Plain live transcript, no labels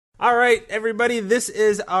All right, everybody, this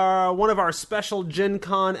is one of our special Gen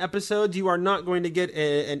Con episodes. You are not going to get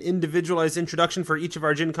an individualized introduction for each of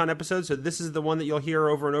our Gen Con episodes, so this is the one that you'll hear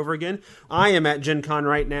over and over again. I am at Gen Con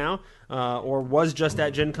right now, or was just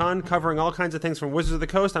at Gen Con, covering all kinds of things from Wizards of the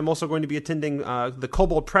Coast. I'm also going to be attending the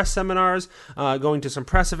Kobold Press seminars, going to some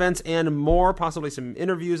press events, and more, possibly some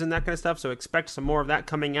interviews and that kind of stuff, so expect some more of that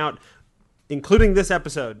coming out, including this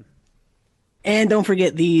episode. And don't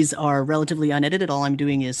forget, these are relatively unedited. All I'm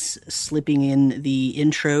doing is slipping in the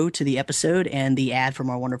intro to the episode and the ad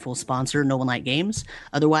from our wonderful sponsor, Noble Knight Games.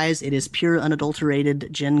 Otherwise, it is pure, unadulterated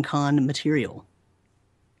Gen Con material.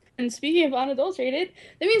 And speaking of unadulterated,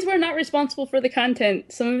 that means we're not responsible for the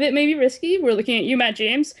content. Some of it may be risky. We're looking at you, Matt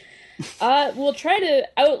James. We'll try to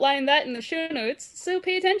outline that in the show notes, so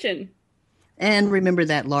pay attention. And remember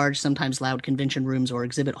that large, sometimes loud convention rooms or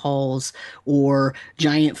exhibit halls or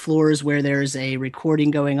giant floors where there's a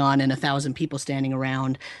recording going on and 1,000 people standing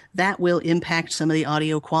around, that will impact some of the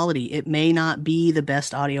audio quality. It may not be the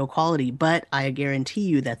best audio quality, but I guarantee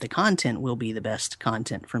you that the content will be the best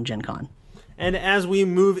content from Gen Con. And as we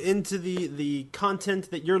move into the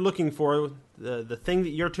content that you're looking for, the thing that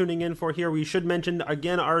you're tuning in for here, we should mention,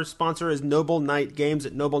 again, our sponsor is Noble Knight Games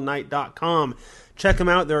at nobleknight.com. Check them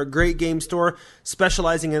out. They're a great game store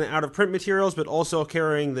specializing in out-of-print materials, but also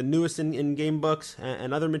carrying the newest in-game books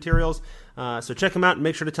and other materials. So check them out and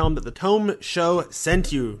make sure to tell them that the Tome Show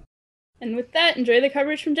sent you. And with that, enjoy the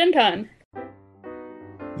coverage from Gen Con.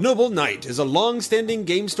 Noble Knight is a long-standing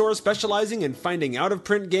game store specializing in finding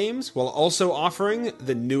out-of-print games while also offering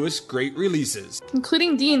the newest great releases.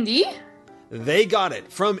 Including D&D? They got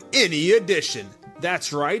it from any edition.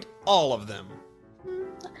 That's right, all of them.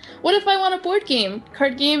 What if I want a board game,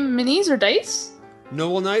 card game, minis, or dice?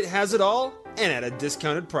 Noble Knight has it all, and at a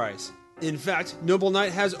discounted price. In fact, Noble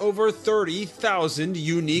Knight has over 30,000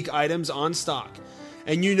 unique items on stock.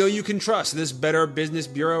 And you know you can trust this Better Business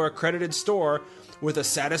Bureau accredited store with a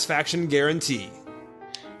satisfaction guarantee.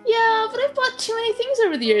 Yeah, but I've bought too many things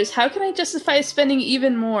over the years. How can I justify spending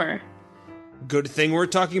even more? Good thing we're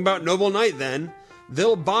talking about Noble Knight then.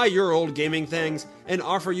 They'll buy your old gaming things and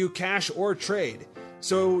offer you cash or trade,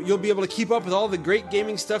 so you'll be able to keep up with all the great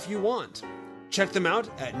gaming stuff you want. Check them out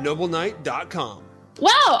at nobleknight.com.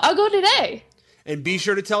 Wow, I'll go today! And be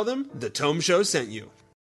sure to tell them the Tome Show sent you.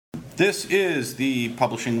 This is the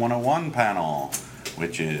Publishing 101 panel,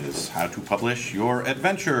 which is how to publish your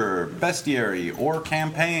adventure, bestiary, or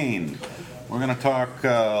campaign. We're going to talk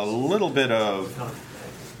a little bit of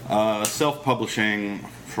self-publishing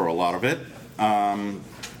for a lot of it.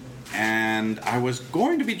 And I was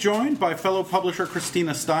going to be joined by fellow publisher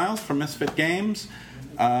Christina Stiles from Misfit Games.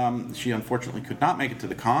 She unfortunately could not make it to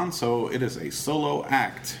the con, so it is a solo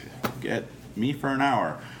act. Get me for an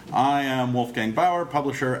hour. I am Wolfgang Bauer,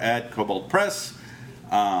 publisher at Kobold Press.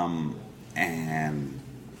 And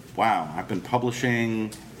wow, I've been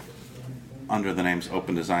publishing under the names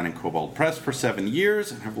Open Design and Kobold Press for 7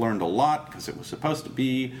 years, and have learned a lot because it was supposed to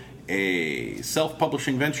be a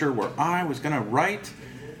self-publishing venture where I was going to write,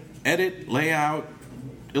 edit, lay out,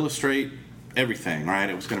 illustrate everything, right?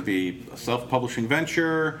 It was going to be a self-publishing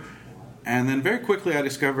venture, and then very quickly I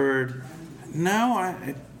discovered, no,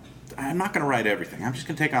 I'm not going to write everything. I'm just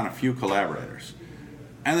going to take on a few collaborators.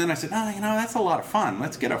 And then I said, that's a lot of fun.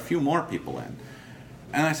 Let's get a few more people in.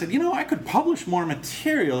 And I said, I could publish more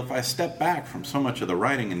material if I step back from so much of the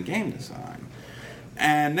writing and game design.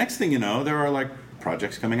 And next thing you know, there are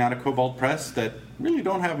projects coming out of Kobold Press that really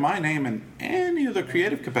don't have my name in any other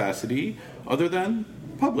creative capacity other than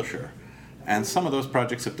publisher. And some of those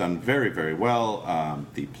projects have done very, very well.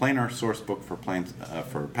 The Planar source book for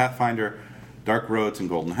Pathfinder, Dark Roads and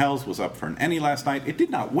Golden Hells was up for an Emmy last night. It did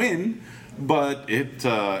not win, but it's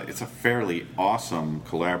a fairly awesome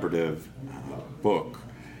collaborative book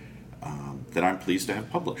that I'm pleased to have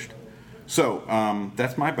published. So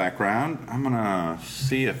that's my background. I'm going to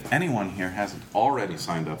see if anyone here hasn't already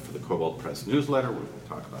signed up for the Kobold Press newsletter. We'll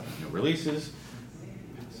talk about new releases.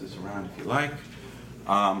 Pass this around if you like.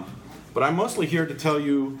 But I'm mostly here to tell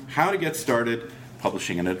you how to get started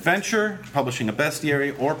publishing an adventure, publishing a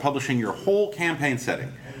bestiary, or publishing your whole campaign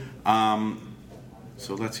setting.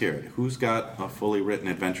 So let's hear it. Who's got a fully written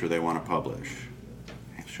adventure they want to publish?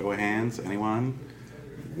 Show of hands. Anyone?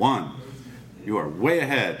 One. You are way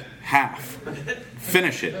ahead. Half.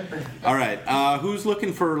 Finish it. All right. Who's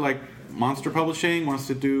looking for monster publishing? Wants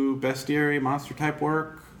to do bestiary, monster type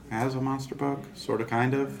work? Has a monster book? Sort of,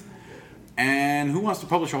 kind of. And who wants to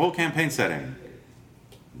publish a whole campaign setting?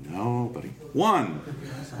 Nobody. One.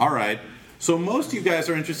 All right. So most of you guys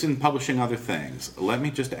are interested in publishing other things. Let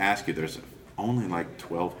me just ask you. There's only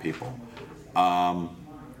 12 people.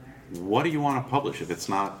 what do you want to publish if it's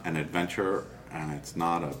not an adventure and it's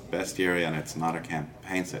not a bestiary and it's not a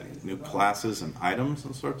campaign setting? New classes and items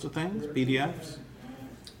and sorts of things? PDFs?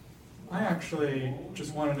 I actually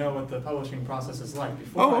just want to know what the publishing process is like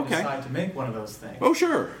before I decide to make one of those things. Oh,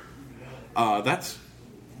 sure.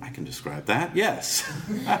 I can describe that, yes.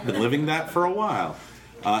 I've been living that for a while.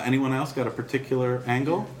 Anyone else got a particular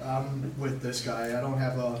angle? With this guy, I don't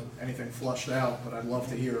have anything flushed out, but I'd love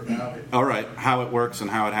to hear about it. All right, how it works and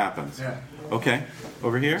how it happens. Yeah. Okay,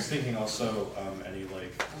 over I here? was thinking also any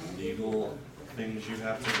legal things you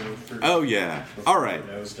have to go through. Oh, yeah. All right.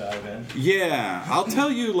 Nose dive in. Yeah, I'll tell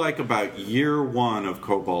you about year one of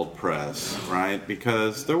Kobold Press, right?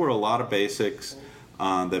 Because there were a lot of basics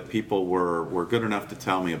that people were good enough to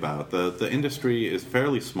tell me about. The industry is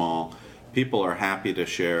fairly small. People are happy to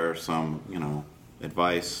share some,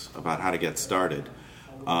 advice about how to get started.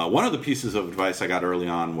 One of the pieces of advice I got early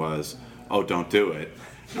on was, don't do it.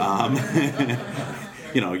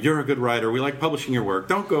 You're a good writer. We like publishing your work.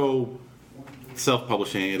 Don't go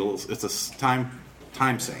self-publishing. It's a time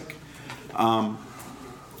sink.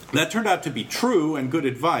 That turned out to be true and good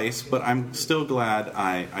advice, but I'm still glad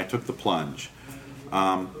I took the plunge.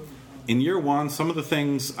 In year one, some of the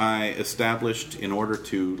things I established in order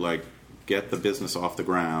to get the business off the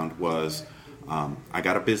ground was I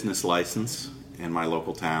got a business license in my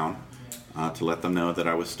local town to let them know that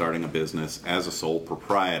I was starting a business as a sole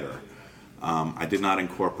proprietor. I did not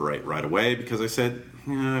incorporate right away because I said,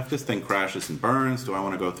 if this thing crashes and burns, do I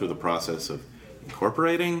want to go through the process of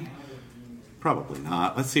incorporating? Probably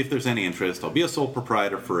not. Let's see if there's any interest. I'll be a sole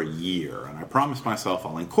proprietor for a year, and I promised myself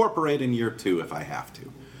I'll incorporate in year 2 if I have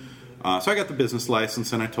to. So I got the business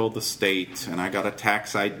license, and I told the state, and I got a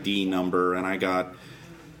tax ID number, and I got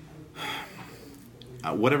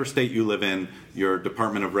whatever state you live in, your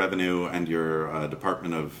Department of Revenue and your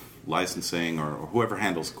Department of Licensing or whoever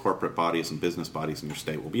handles corporate bodies and business bodies in your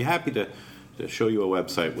state will be happy to show you a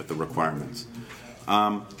website with the requirements.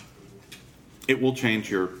 It will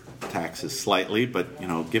change your taxes slightly, but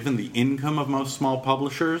given the income of most small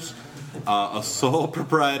publishers, a sole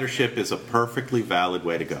proprietorship is a perfectly valid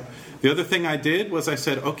way to go. The other thing I did was I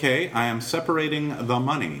said, okay, I am separating the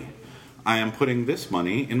money. I am putting this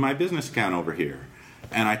money in my business account over here.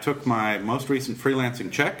 And I took my most recent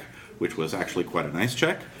freelancing check, which was actually quite a nice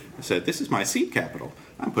check. I said, this is my seed capital.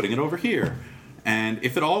 I'm putting it over here. And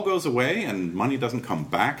if it all goes away and money doesn't come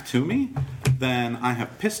back to me, then I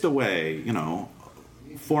have pissed away,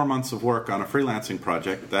 4 months of work on a freelancing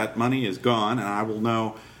project. That money is gone, and I will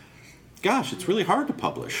know, gosh, it's really hard to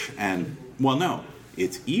publish. And, no,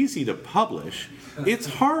 it's easy to publish. It's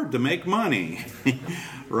hard to make money,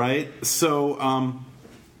 right? So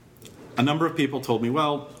a number of people told me,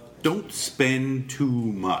 don't spend too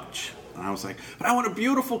much. And I was like, but I want a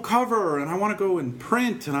beautiful cover, and I want to go in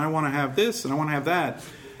print, and I want to have this, and I want to have that.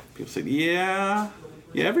 People said, yeah,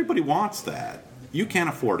 everybody wants that. You can't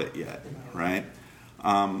afford it yet, right?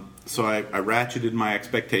 So I ratcheted my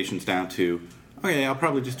expectations down to, okay, I'll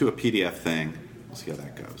probably just do a PDF thing. We'll see how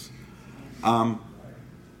that goes.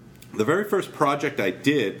 The very first project I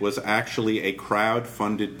did was actually a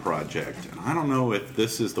crowd-funded project. And I don't know if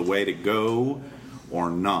this is the way to go or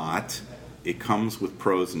not. It comes with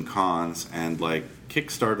pros and cons, and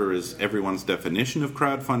Kickstarter is everyone's definition of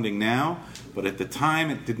crowdfunding now, but at the time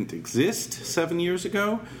it didn't exist 7 years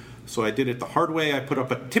ago. So I did it the hard way. I put up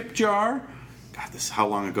a tip jar. God, this is how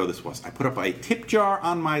long ago this was. I put up a tip jar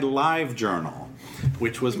on my LiveJournal,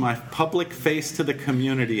 which was my public face to the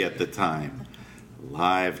community at the time.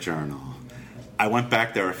 LiveJournal. I went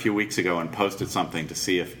back there a few weeks ago and posted something to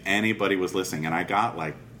see if anybody was listening, and I got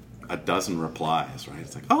a dozen replies, right?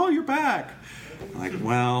 It's oh, you're back. I'm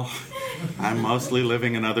I'm mostly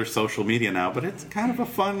living in other social media now, but it's kind of a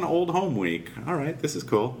fun old home week. All right, this is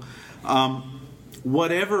cool.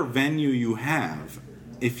 Whatever venue you have,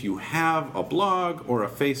 if you have a blog or a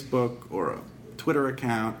Facebook or a Twitter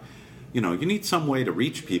account, you need some way to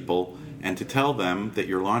reach people and to tell them that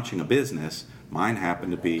you're launching a business. Mine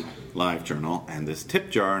happened to be LiveJournal and this tip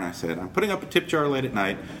jar, and I said, I'm putting up a tip jar late at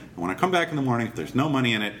night, and when I come back in the morning, if there's no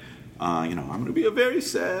money in it, I'm going to be a very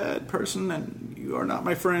sad person, and you are not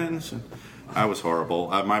my friends. And I was horrible.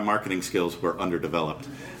 My marketing skills were underdeveloped.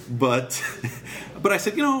 But I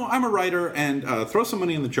said, I'm a writer, and throw some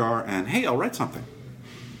money in the jar, and hey, I'll write something.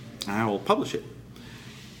 I will publish it.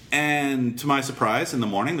 And to my surprise, in the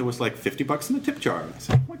morning, there was $50 in the tip jar. And I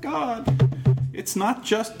said, oh my God, it's not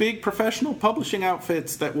just big professional publishing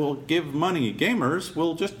outfits that will give money. Gamers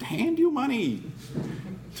will just hand you money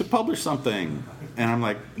to publish something. And I'm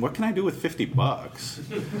like, what can I do with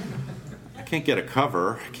 $50? I can't get a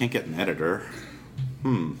cover. I can't get an editor.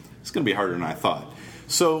 It's going to be harder than I thought.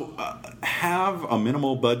 So have a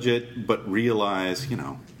minimal budget, but realize,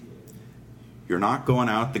 you're not going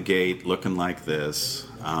out the gate looking like this.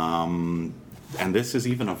 And this is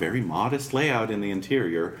even a very modest layout in the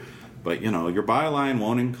interior. But, your byline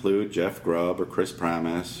won't include Jeff Grubb or Chris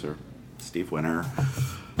Pramis or Steve Winter.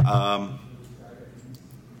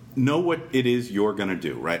 Know what it is you're going to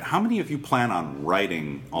do, right? How many of you plan on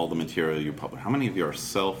writing all the material you publish? How many of you are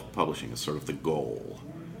self-publishing as sort of the goal?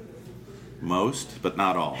 Most, but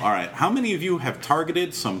not all. All right. How many of you have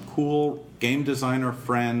targeted some cool game designer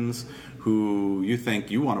friends who you think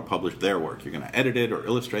you want to publish their work? You're going to edit it or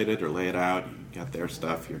illustrate it or lay it out. You got their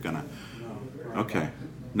stuff. You're going to... Okay.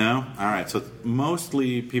 No? All right. So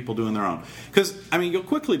mostly people doing their own. Because, you'll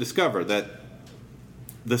quickly discover that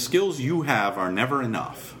the skills you have are never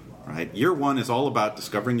enough, right? Year one is all about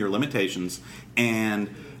discovering your limitations and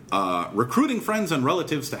recruiting friends and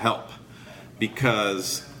relatives to help.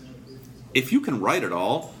 Because if you can write it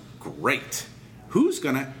all, great. Who's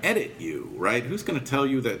going to edit you, right? Who's going to tell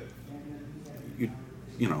you that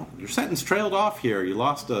your sentence trailed off here, you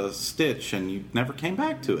lost a stitch and you never came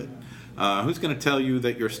back to it? Who's going to tell you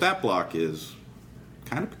that your stat block is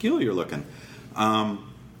kind of peculiar looking?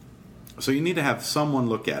 So you need to have someone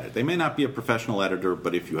look at it. They may not be a professional editor,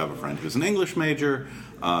 but if you have a friend who's an English major,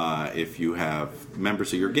 if you have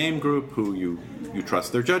members of your game group who you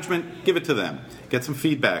trust their judgment, give it to them. Get some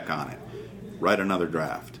feedback on it. Write another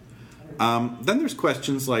draft. Then there's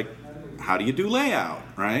questions like, how do you do layout,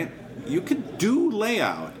 right? You could do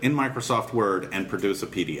layout in Microsoft Word and produce a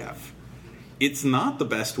PDF. It's not the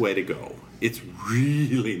best way to go. It's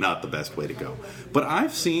really not the best way to go. But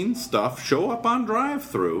I've seen stuff show up on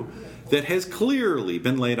drive-thru that has clearly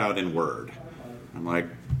been laid out in Word. I'm like,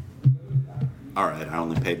 all right, I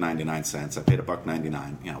only paid 99 cents. I paid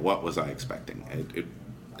 $1.99. What was I expecting?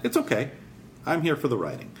 It's okay. I'm here for the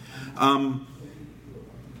writing.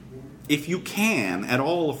 If you can at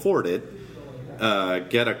all afford it,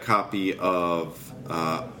 get a copy of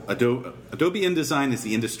Adobe InDesign is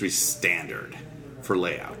the industry standard for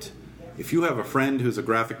layout. If you have a friend who's a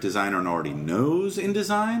graphic designer and already knows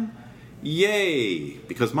InDesign, yay!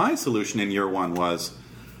 Because my solution in year one was,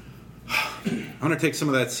 I'm going to take some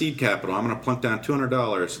of that seed capital, I'm going to plunk down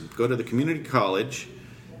 $200, go to the community college,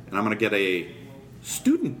 and I'm going to get a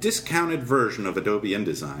student discounted version of Adobe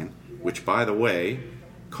InDesign, which, by the way,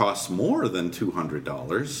 costs more than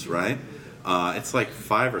 $200, right? It's like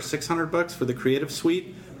 $500 or $600 for the Creative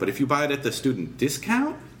Suite, but if you buy it at the student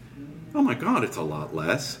discount, oh my God, it's a lot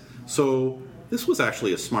less. So this was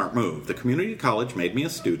actually a smart move. The community college made me a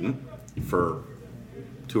student for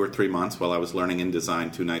 2 or 3 months while I was learning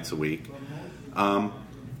InDesign 2 nights a week, and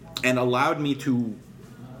allowed me to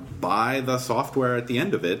buy the software at the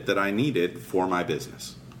end of it that I needed for my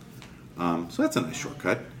business. So that's a nice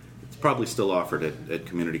shortcut. It's probably still offered at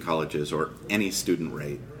community colleges or any student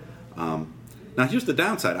rate. Now here's the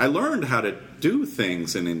downside. I learned how to do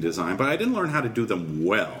things in InDesign, but I didn't learn how to do them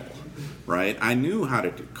well, right? I knew how to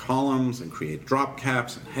do columns and create drop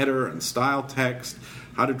caps and header and style text,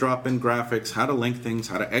 how to drop in graphics, how to link things,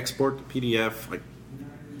 how to export the PDF, like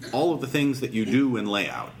all of the things that you do in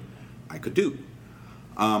layout, I could do.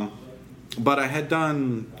 But I had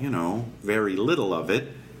done, very little of it,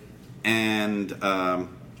 and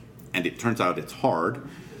it turns out it's hard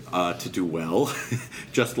to do well,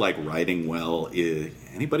 just like writing well.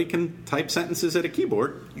 Anybody can type sentences at a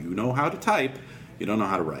keyboard. You know how to type. You don't know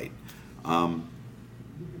how to write. And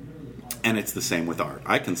it's the same with art.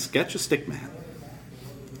 I can sketch a stick man.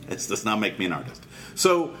 It does not make me an artist.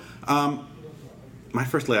 So my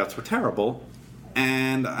first layouts were terrible,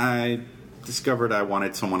 and I discovered I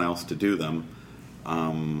wanted someone else to do them.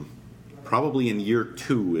 Probably in year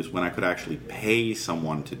 2 is when I could actually pay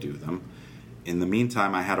someone to do them. In the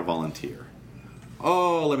meantime, I had a volunteer.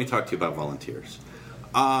 Oh, let me talk to you about volunteers.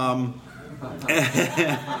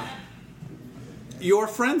 Your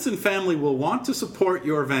friends and family will want to support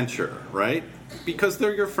your venture, right? Because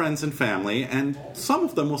they're your friends and family, and some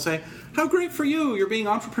of them will say, how great for you, you're being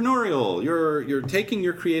entrepreneurial, you're taking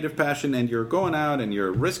your creative passion and you're going out and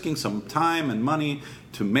you're risking some time and money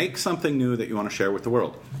to make something new that you want to share with the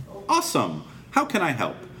world. Awesome! How can I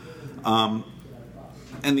help?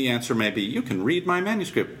 And the answer may be, you can read my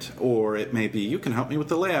manuscript, or it may be, you can help me with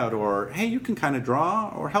the layout, or, hey, you can kind of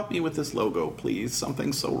draw, or help me with this logo, please.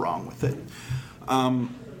 Something's so wrong with it.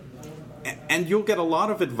 And you'll get a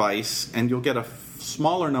lot of advice, and you'll get a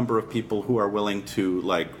smaller number of people who are willing to,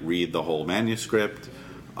 read the whole manuscript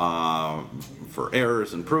for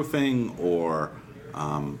errors and proofing, or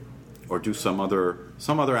do some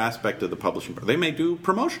other aspect of the publishing. They may do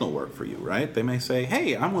promotional work for you, right? They may say,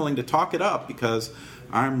 hey, I'm willing to talk it up because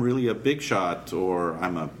I'm really a big shot, or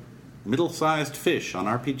I'm a middle-sized fish on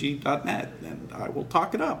RPG.net, and I will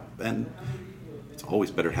talk it up. And it's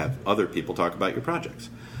always better to have other people talk about your projects.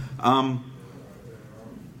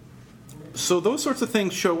 So those sorts of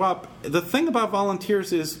things show up. The thing about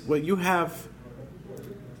volunteers is, you have...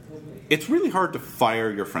 It's really hard to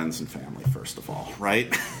fire your friends and family, first of all,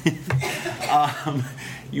 right?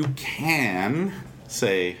 You can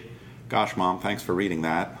say, gosh, Mom, thanks for reading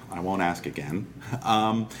that. I won't ask again.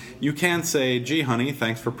 You can say, gee, honey,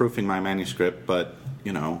 thanks for proofing my manuscript, but,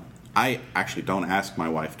 I actually don't ask my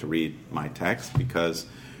wife to read my text because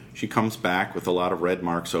she comes back with a lot of red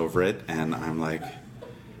marks over it, and I'm like,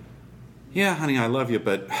 yeah, honey, I love you,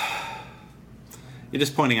 but... You're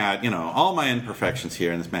just pointing out, all my imperfections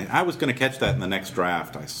here in this man. I was going to catch that in the next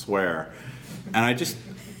draft, I swear. And I just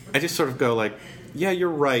sort of go like, yeah, you're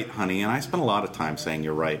right, honey. And I spend a lot of time saying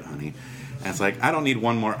you're right, honey. And it's like, I don't need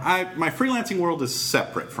one more. My freelancing world is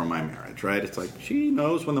separate from my marriage, right? It's like, she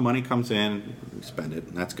knows when the money comes in, we spend it,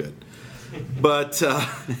 and that's good. But there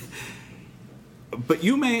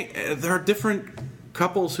are different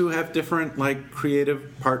couples who have different,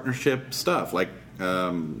 creative partnership stuff.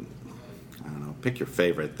 Pick your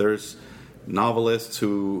favorite. There's novelists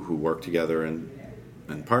who work together in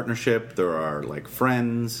partnership. There are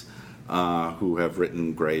friends who have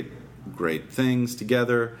written great things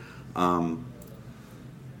together. But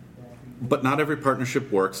not every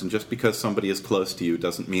partnership works, and just because somebody is close to you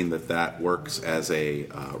doesn't mean that works as a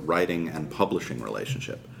writing and publishing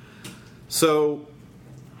relationship. So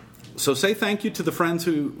say thank you to the friends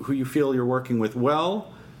who you feel you're working with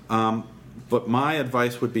well. But my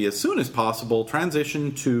advice would be, as soon as possible,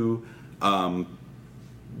 transition to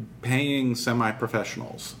paying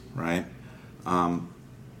semi-professionals, right?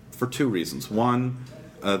 For two reasons. One,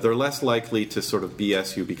 they're less likely to sort of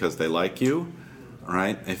BS you because they like you,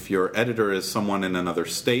 right? If your editor is someone in another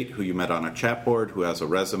state who you met on a chat board who has a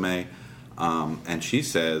resume, and she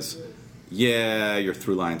says, yeah, your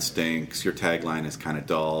through line stinks, your tagline is kind of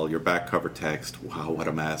dull, your back cover text, wow, what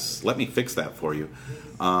a mess, let me fix that for you.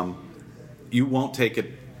 You won't take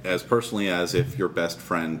it as personally as if your best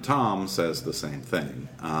friend Tom says the same thing.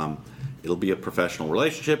 It'll be a professional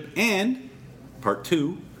relationship. And, part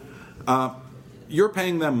two, you're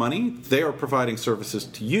paying them money. They are providing services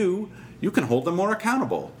to you. You can hold them more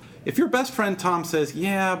accountable. If your best friend Tom says,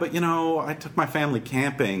 yeah, but, I took my family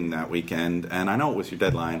camping that weekend, and I know it was your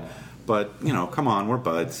deadline, but, come on, we're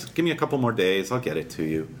buds. Give me a couple more days. I'll get it to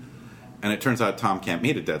you. And it turns out Tom can't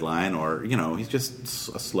meet a deadline, or, he's just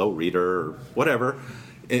a slow reader, or whatever.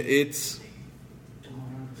 It's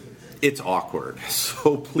awkward.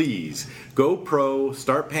 So please, go pro,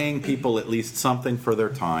 start paying people at least something for their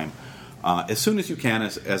time as soon as you can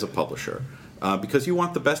as a publisher. Because you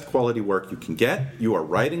want the best quality work you can get. You are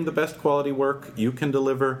writing the best quality work you can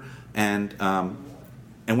deliver. And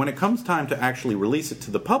when it comes time to actually release it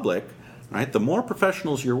to the public, right, the more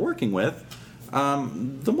professionals you're working with,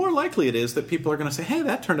 the more likely it is that people are going to say, hey,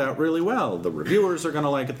 that turned out really well. The reviewers are going to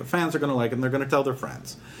like it, the fans are going to like it, and they're going to tell their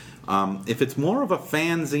friends. If it's more of a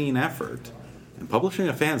fanzine effort, and publishing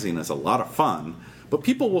a fanzine is a lot of fun, but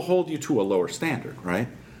people will hold you to a lower standard, right?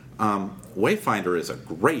 Wayfinder is a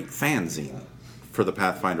great fanzine for the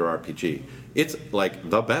Pathfinder RPG. It's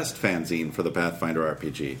the best fanzine for the Pathfinder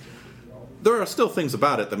RPG. There are still things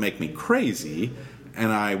about it that make me crazy,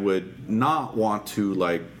 and I would not want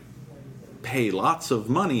to, pay lots of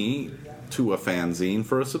money to a fanzine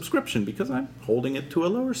for a subscription because I'm holding it to a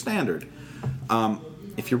lower standard.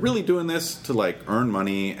 If you're really doing this to earn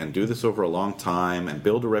money and do this over a long time and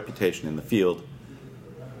build a reputation in the field,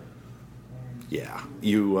 yeah,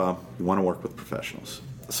 you want to work with professionals.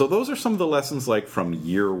 So those are some of the lessons from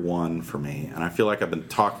year one for me, and I feel like I've been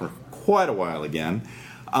talking for quite a while again.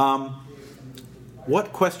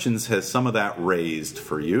 What questions has some of that raised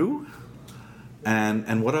for you?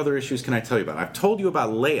 And what other issues can I tell you about? I've told you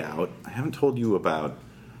about layout. I haven't told you about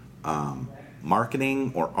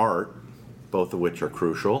marketing or art, both of which are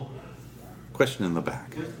crucial. Question in the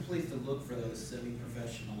back. Where's the place to look for those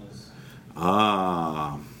semi-professionals?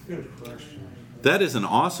 Good question. That is an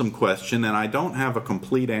awesome question, and I don't have a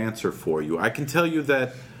complete answer for you. I can tell you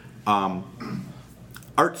that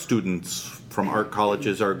art students from art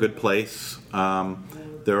colleges are a good place.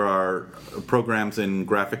 There are programs in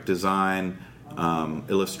graphic design,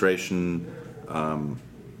 illustration.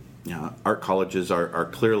 Art colleges are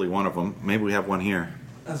clearly one of them. Maybe we have one here.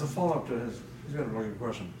 As a follow-up to his, he's got a really good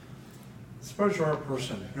question. Suppose you're art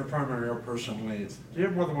person, your primary art person leads. Do you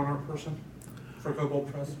have more than one art person for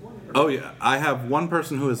Kobold Press? Oh yeah, I have one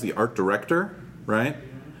person who is the art director, right?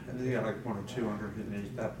 And then you got one or two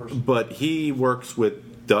underneath that person. But he works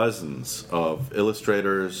with dozens of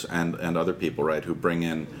illustrators and other people, right, who bring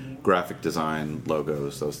in graphic design,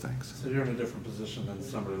 logos, those things. So you're in a different position than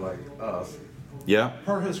somebody like us. Yeah.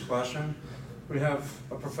 Per his question, we have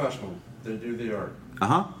a professional. They do the art.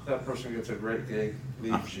 Uh-huh. That person gets a great gig,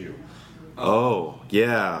 leaves you.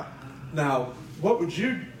 Yeah. Now, what would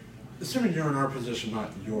you, assuming you're in our position, not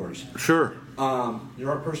yours. Sure.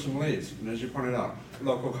 Your art person leaves, and as you pointed out,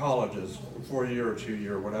 local colleges, 4-year or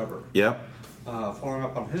 2-year, whatever. Yep. Following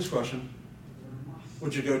up on his question,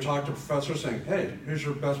 would you go talk to a professor saying, hey, here's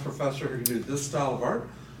your best professor who can do this style of art?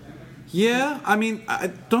 Yeah, I mean, I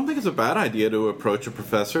don't think it's a bad idea to approach a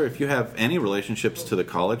professor if you have any relationships to the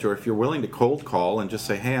college, or if you're willing to cold call and just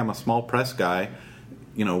say, hey, I'm a small press guy,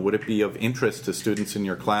 would it be of interest to students in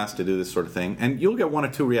your class to do this sort of thing? And you'll get one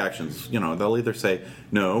of two reactions. They'll either say,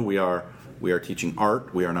 no, we are teaching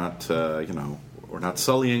art, we are not, we're not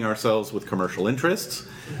sullying ourselves with commercial interests,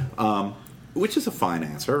 which is a fine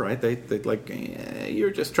answer, right? They like,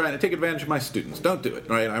 you're just trying to take advantage of my students. Don't do it,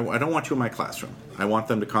 right? I don't want you in my classroom. I want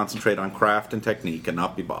them to concentrate on craft and technique and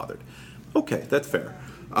not be bothered. Okay, that's fair.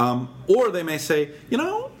 Or they may say,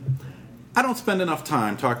 I don't spend enough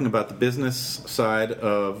time talking about the business side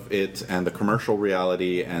of it and the commercial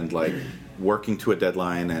reality and like working to a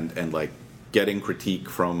deadline and like getting critique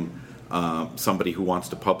from somebody who wants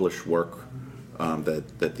to publish work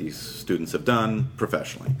that these students have done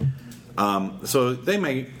professionally. So they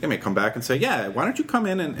may come back and say, yeah, why don't you come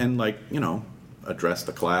in and like, address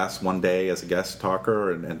the class one day as a guest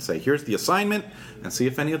talker and say, here's the assignment, and see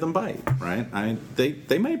if any of them bite, right? I mean,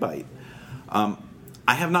 they may bite.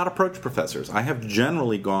 I have not approached professors. I have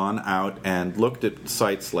generally gone out and looked at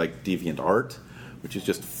sites like DeviantArt, which is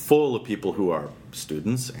just full of people who are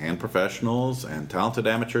students and professionals and talented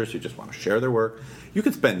amateurs who just want to share their work. You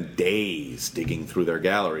can spend days digging through their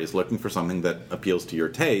galleries looking for something that appeals to your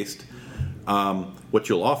taste. What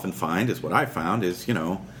you'll often find is what I found is,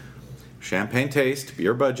 champagne taste,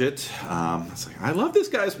 beer budget. It's like, I love this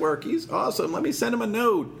guy's work. He's awesome. Let me send him a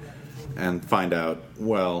note. And find out,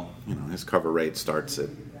 well, his cover rate starts at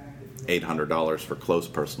 $800 for close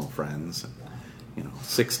personal friends, and,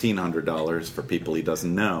 $1,600 for people he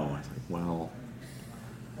doesn't know. It's like, well,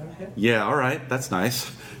 yeah, all right, that's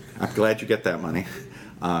nice. I'm glad you get that money.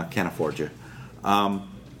 Can't afford you.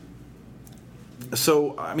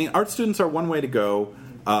 So, I mean, art students are one way to go.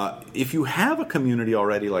 If you have a community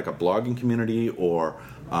already, like a blogging community, or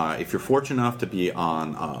if you're fortunate enough to be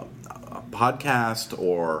on a podcast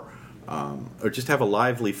or just have a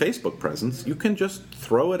lively Facebook presence, you can just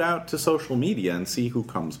throw it out to social media and see who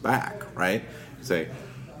comes back, right? Say,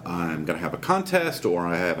 I'm going to have a contest, or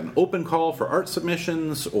I have an open call for art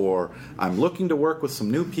submissions, or I'm looking to work with some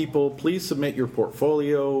new people. Please submit your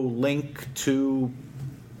portfolio link to,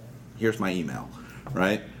 here's my email,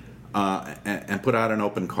 right? And put out an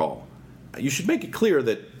open call. You should make it clear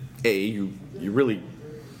that, you really,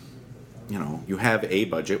 you have a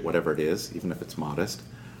budget, whatever it is, even if it's modest.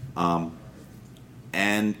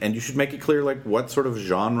 And you should make it clear, like, what sort of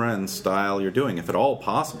genre and style you're doing. If at all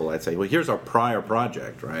possible, I'd say, well, here's our prior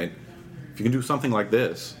project, right? If you can do something like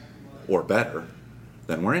this, or better,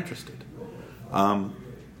 then we're interested.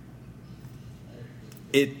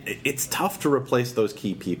 It's tough to replace those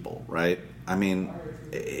key people, right? I mean,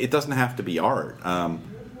 it doesn't have to be art.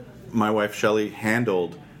 My wife, Shelley,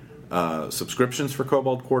 handled subscriptions for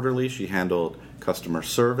Cobalt Quarterly. She handled customer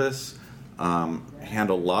service.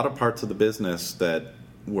 Handled a lot of parts of the business that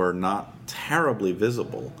were not terribly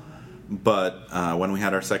visible. But when we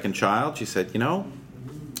had our second child, she said, I'm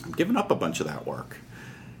giving up a bunch of that work.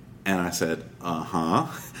 And I said,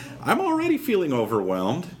 I'm already feeling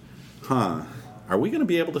overwhelmed. Are we going to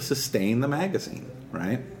be able to sustain the magazine,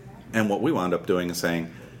 right? And what we wound up doing is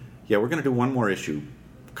saying, yeah, we're going to do one more issue,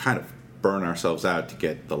 kind of burn ourselves out to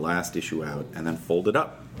get the last issue out, and then fold it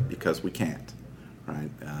up, because we can't, right?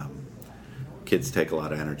 Kids take a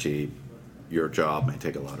lot of energy. Your job may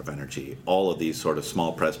take a lot of energy. All of these sort of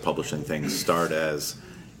small press publishing things start as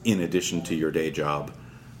in addition to your day job.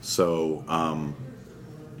 So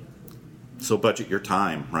budget your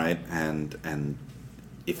time, right? And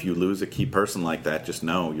if you lose a key person like that, just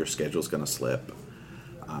know your schedule's going to slip.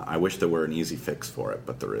 I wish there were an easy fix for it,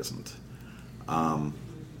 but there isn't. I've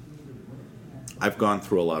gone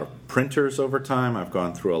through a lot of printers over time. I've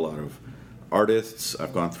gone through a lot of artists.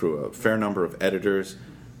 I've gone through a fair number of editors.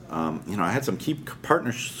 I had some key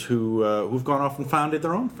partners who've gone off and founded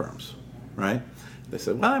their own firms, right? They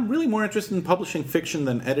said, well, I'm really more interested in publishing fiction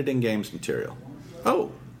than editing games material.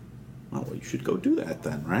 Oh, well, you should go do that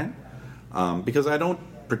then, right? Because I don't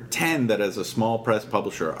pretend that as a small press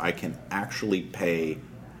publisher I can actually pay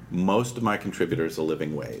most of my contributors a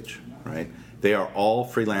living wage, right? They are all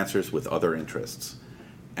freelancers with other interests.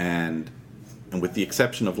 And with the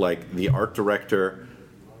exception of, like, the art director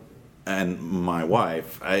and my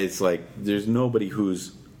wife, it's like there's nobody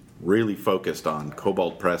who's really focused on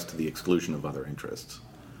Kobold Press to the exclusion of other interests.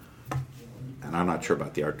 And I'm not sure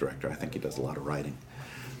about the art director. I think he does a lot of writing.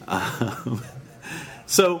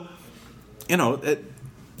 So, you know,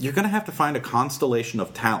 you're going to have to find a constellation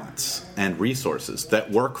of talents and resources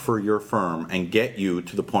that work for your firm and get you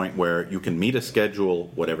to the point where you can meet a schedule,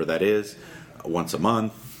 whatever that is, once a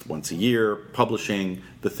month, once a year, publishing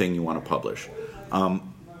the thing you want to publish.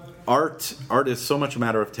 Art is so much a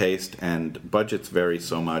matter of taste, and budgets vary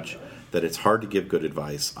so much that it's hard to give good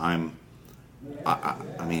advice. I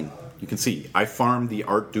mean, you can see I farm the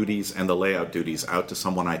art duties and the layout duties out to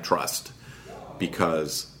someone I trust,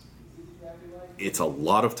 because it's a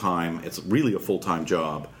lot of time. It's really a full-time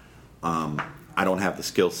job. I don't have the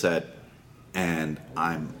skill set, and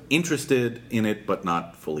I'm interested in it but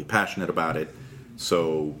not fully passionate about it.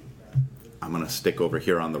 So I'm going to stick over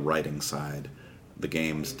here on the writing side, the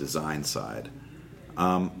games design side.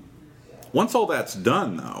 Once all that's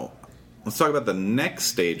done, though, let's talk about the next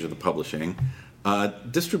stage of the publishing.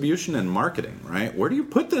 Distribution and marketing, right? Where do you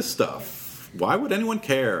put this stuff? Why would anyone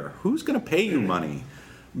care? Who's going to pay you money?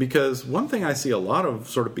 Because one thing I see a lot of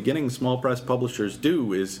sort of beginning small press publishers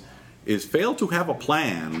do is fail to have a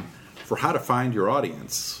plan for how to find your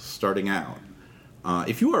audience starting out.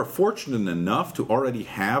 If you are fortunate enough to already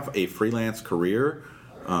have a freelance career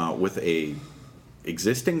with a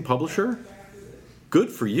existing publisher, good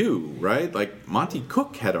for you, right? Like Monty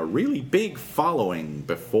Cook had a really big following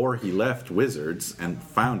before he left Wizards and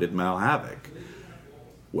founded Malhavoc.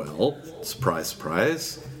 Well, surprise,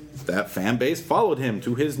 surprise, that fan base followed him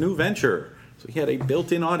to his new venture. So he had a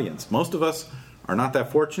built-in audience. Most of us are not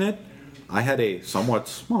that fortunate. I had a somewhat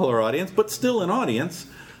smaller audience, but still an audience.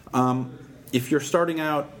 If you're starting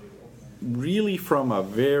out really from a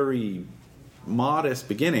very modest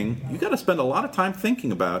beginning, you got to spend a lot of time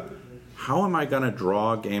thinking about, how am I going to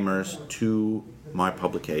draw gamers to my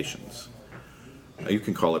publications? You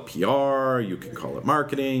can call it PR, you can call it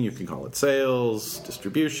marketing, you can call it sales,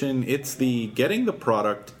 distribution. It's the getting the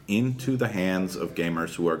product into the hands of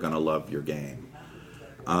gamers who are going to love your game.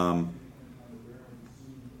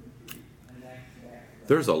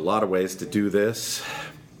 There's a lot of ways to do this.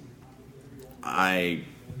 I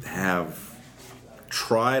have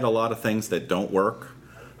tried a lot of things that don't work.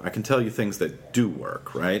 I can tell you things that do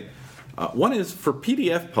work, right? One is for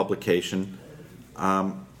PDF publication.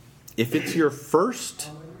 If it's your first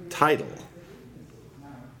title,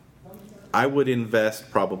 I would invest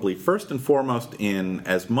probably first and foremost in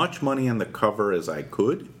as much money in the cover as I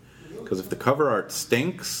could. Because if the cover art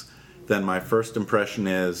stinks, then my first impression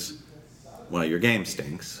is, well, your game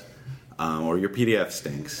stinks, or your PDF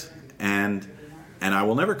stinks. And I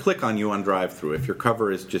will never click on you on drive-thru if your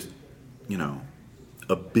cover is just,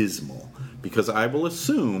 abysmal. Because I will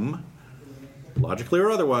assume, logically or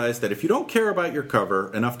otherwise, that if you don't care about your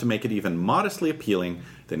cover enough to make it even modestly appealing,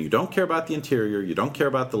 then you don't care about the interior, you don't care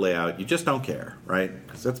about the layout, you just don't care, right?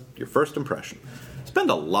 Because that's your first impression. Spend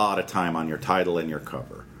a lot of time on your title and your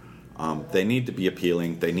cover. They need to be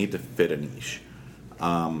appealing, they need to fit a niche.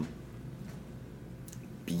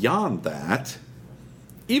 Beyond that,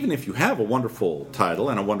 even if you have a wonderful title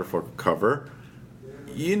and a wonderful cover,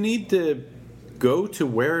 you need to go to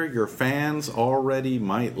where your fans already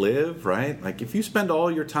might live, right? Like if you spend all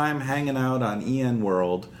your time hanging out on EN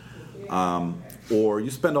World, or you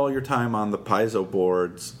spend all your time on the Paizo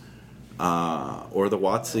boards, or the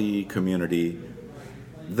WotC community,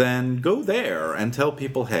 then go there and tell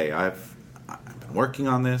people, hey, I've been working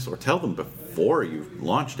on this, or tell them before you've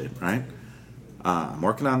launched it, right? I'm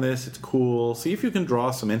working on this, it's cool. See if you can draw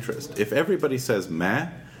some interest. If everybody says meh,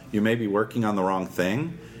 you may be working on the wrong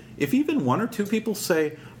thing. If even one or two people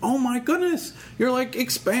say, oh my goodness, you're like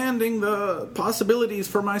expanding the possibilities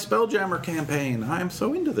for my Spelljammer campaign, I'm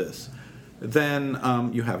so into this, then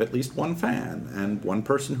you have at least one fan, and one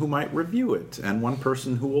person who might review it, and one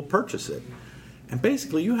person who will purchase it. And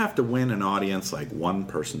basically you have to win an audience like one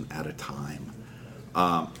person at a time.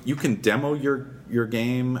 You can demo your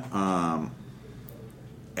game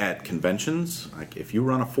at conventions. Like if you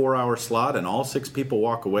run a 4-hour slot and all 6 people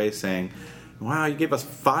walk away saying, wow, you gave us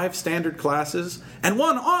 5 standard classes and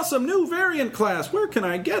 1 awesome new variant class. Where can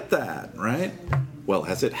I get that, right? Well,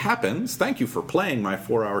 as it happens, thank you for playing my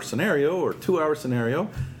 4-hour scenario or 2-hour scenario.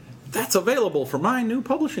 That's available for my new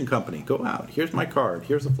publishing company. Go out. Here's my card.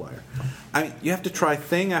 Here's a flyer. I mean, you have to try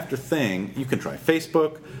thing after thing. You can try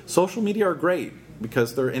Facebook. Social media are great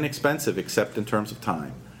because they're inexpensive except in terms of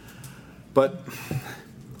time. But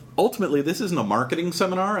ultimately, this isn't a marketing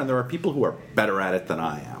seminar, and there are people who are better at it than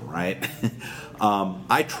I am, right?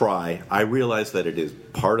 I try. I realize that it is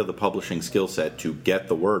part of the publishing skill set to get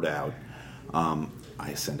the word out.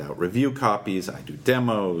 I send out review copies. I do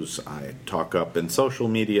demos. I talk up in social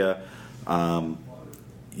media.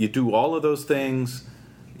 You do all of those things.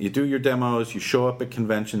 You do your demos. You show up at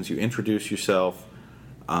conventions. You introduce yourself.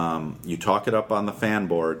 You talk it up on the fan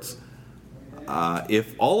boards.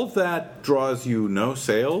 If all of that draws you no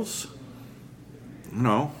sales,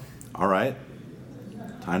 all right,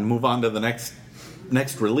 time to move on to the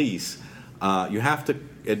next release. You have to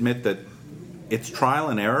admit that it's trial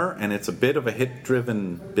and error, and it's a bit of a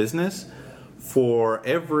hit-driven business. For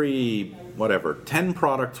every, 10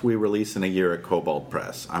 products we release in a year at Cobalt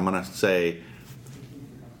Press, I'm going to say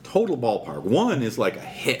total ballpark. One is like a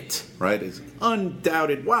hit, right? It's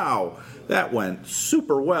undoubted, wow, that went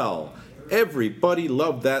super well. Everybody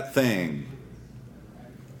loved that thing.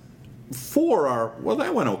 4 are, well,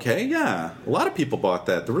 that went okay, yeah. A lot of people bought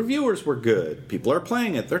that. The reviewers were good. People are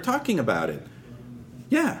playing it. They're talking about it.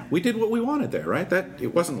 Yeah, we did what we wanted there, right? That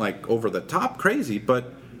it wasn't like over the top crazy,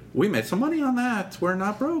 but we made some money on that. We're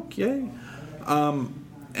not broke, yay.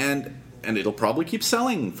 And it'll probably keep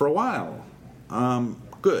selling for a while.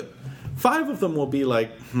 Good. 5 of them will be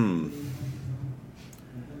like,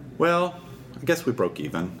 well, I guess we broke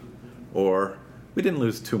even. Or we didn't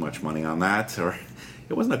lose too much money on that. Or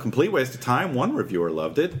it wasn't a complete waste of time. One reviewer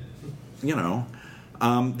loved it.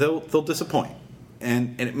 They'll disappoint.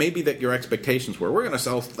 And it may be that your expectations were, we're going to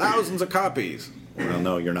sell thousands of copies. Well,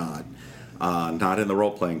 no, you're not. Not in the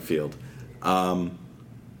role-playing field. But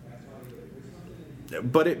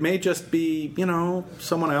it may just be,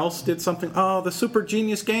 someone else did something. Oh, the Super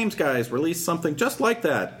Genius Games guys released something just like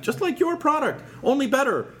that. Just like your product. Only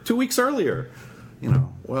better. 2 weeks earlier.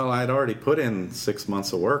 Well, I'd already put in 6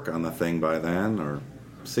 months of work on the thing by then. Or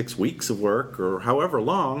 6 weeks of work. Or however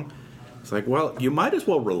long. It's like, well, you might as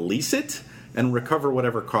well release it and recover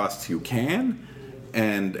whatever costs you can,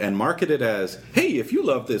 and market it as, hey, if you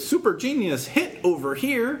love this super genius hit over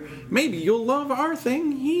here, maybe you'll love our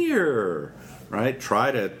thing here, right?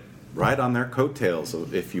 Try to ride on their coattails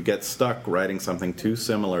if you get stuck writing something too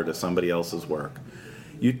similar to somebody else's work.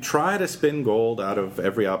 You try to spin gold out of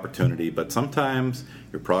every opportunity, but sometimes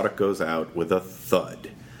your product goes out with a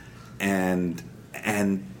thud. And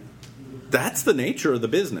that's the nature of the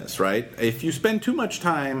business, right? If you spend too much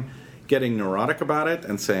time getting neurotic about it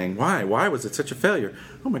and saying, why was it such a failure?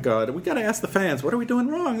 Oh my God, we got to ask the fans, what are we doing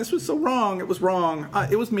wrong? This was so wrong. It was wrong.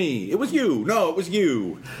 It was me. It was you. No, it was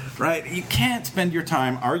you. Right? You can't spend your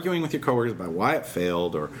time arguing with your coworkers about why it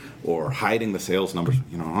failed or hiding the sales numbers.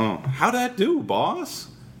 How'd that do, boss?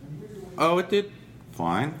 Oh, it did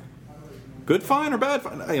fine. Good fine or bad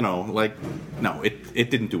fine? No, it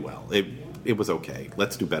didn't do well. It was okay.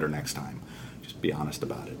 Let's do better next time. Just be honest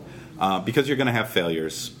about it. Because you're going to have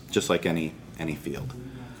failures, just like any field.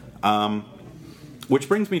 Which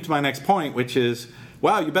brings me to my next point, which is,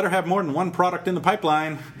 wow, you better have more than one product in the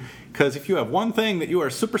pipeline, because if you have one thing that you are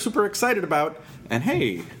super, super excited about, and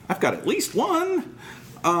hey, I've got at least one,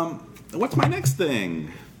 what's my next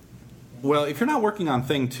thing? Well, if you're not working on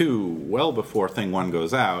thing 2 well before thing 1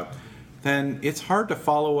 goes out, then it's hard to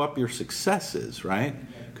follow up your successes, right?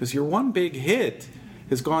 Because your one big hit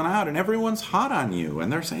has gone out and everyone's hot on you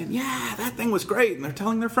and they're saying, yeah, that thing was great, and they're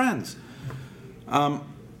telling their friends.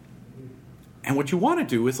 And what you want to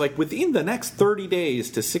do is, like, within the next 30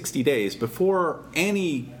 days to 60 days, before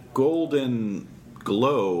any golden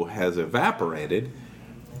glow has evaporated,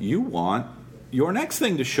 you want your next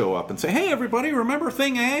thing to show up and say, hey, everybody, remember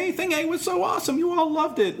thing A? Thing A was so awesome. You all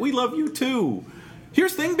loved it. We love you too.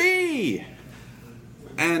 Here's thing B.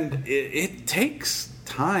 And it takes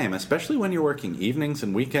time, especially when you're working evenings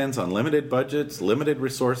and weekends on limited budgets, limited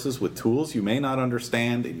resources with tools you may not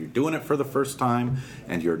understand, and you're doing it for the first time,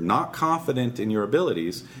 and you're not confident in your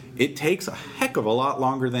abilities. It takes a heck of a lot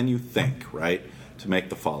longer than you think, right, to make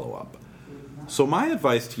the follow-up. So my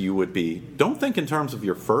advice to you would be, don't think in terms of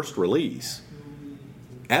your first release.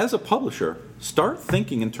 As a publisher, start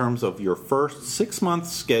thinking in terms of your first 6-month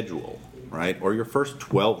schedule, right, or your first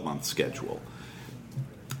 12-month schedule.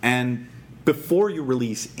 And before you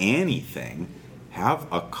release anything,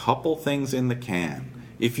 have a couple things in the can.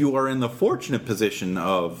 If you are in the fortunate position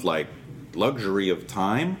of, like, luxury of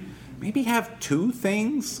time, maybe have 2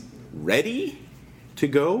 things ready to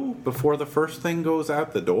go before the first thing goes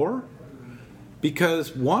out the door.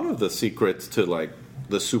 Because one of the secrets to, like,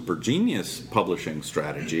 the Super Genius publishing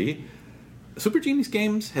strategy, Super Genius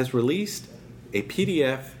Games has released a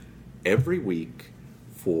PDF every week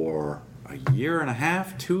for a year and a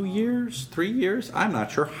half, 2 years, 3 years. I'm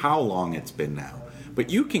not sure how long it's been now. But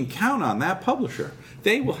you can count on that publisher.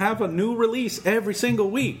 They will have a new release every single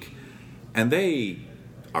week. And they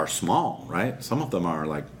are small, right? Some of them are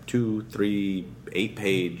like 2, 3,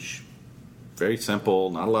 8-page, very simple,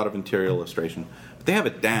 not a lot of interior illustration. But they have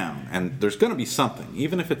it down, and there's going to be something,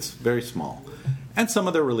 even if it's very small. And some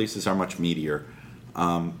of their releases are much meatier.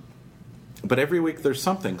 But every week there's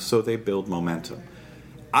something, so they build momentum.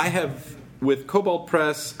 With Cobalt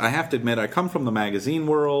Press, I have to admit, I come from the magazine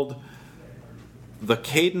world. The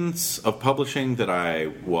cadence of publishing that I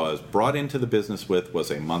was brought into the business with was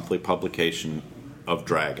a monthly publication of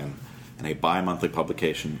Dragon and a bi-monthly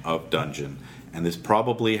publication of Dungeon. And this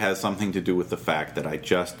probably has something to do with the fact that I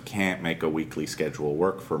just can't make a weekly schedule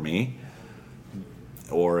work for me.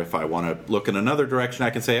 Or if I want to look in another direction, I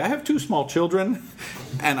can say, I have 2 small children,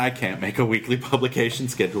 and I can't make a weekly publication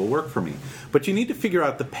schedule work for me. But you need to figure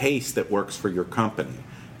out the pace that works for your company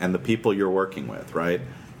and the people you're working with, right?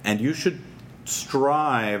 And you should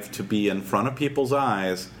strive to be in front of people's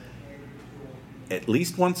eyes at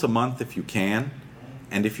least once a month if you can.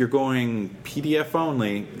 And if you're going PDF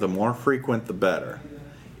only, the more frequent, the better.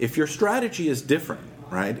 If your strategy is different,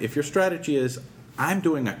 right? If your strategy is, I'm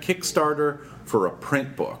doing a Kickstarter for a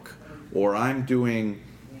print book, or I'm doing,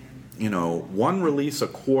 1 release a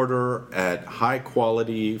quarter at high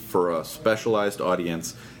quality for a specialized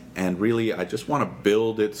audience, and really I just want to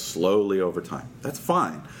build it slowly over time. That's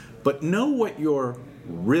fine. But know what your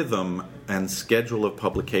rhythm and schedule of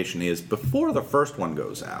publication is before the first one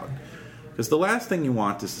goes out. Because the last thing you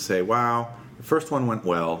want is to say, wow, the first one went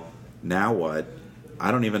well, now what?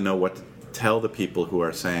 I don't even know what to tell the people who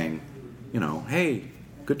are saying, hey,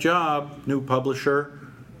 good job, new publisher.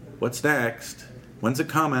 What's next? When's it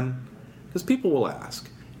coming? Because people will ask.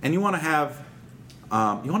 And you want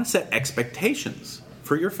to set expectations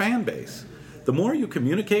for your fan base. The more you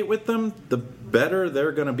communicate with them, the better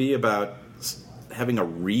they're going to be about having a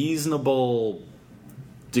reasonable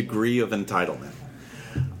degree of entitlement.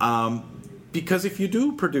 Because if you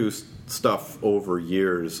do produce stuff over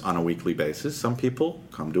years on a weekly basis, some people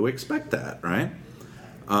come to expect that, right?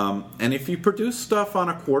 And if you produce stuff on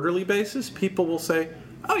a quarterly basis, people will say,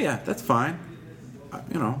 oh yeah, that's fine.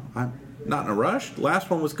 I'm not in a rush. The last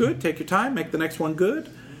one was good. Take your time. Make the next one good.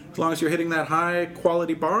 As long as you're hitting that high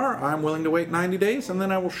quality bar, I'm willing to wait 90 days and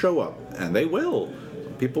then I will show up. And they will.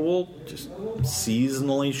 Some people will just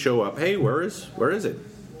seasonally show up. Hey, where is it?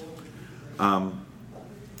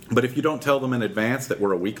 But if you don't tell them in advance that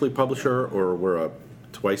we're a weekly publisher or we're a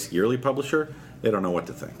twice yearly publisher, they don't know what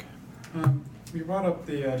to think. You brought up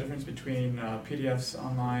the difference between PDFs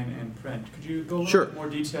online and print. Could you go a little Sure. bit more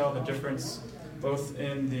detail, the difference both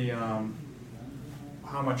in the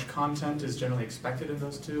how much content is generally expected in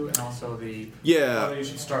those two, and also whether you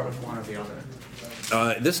should start with one or the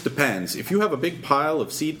other? This depends. If you have a big pile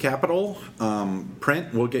of seed capital,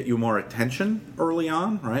 print will get you more attention early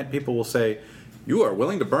on, right? People will say, you are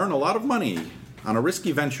willing to burn a lot of money on a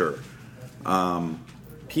risky venture.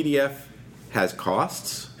 PDF has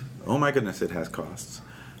costs. Oh my goodness, it has costs.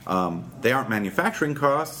 They aren't manufacturing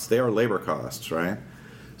costs, they are labor costs, right?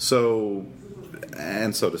 So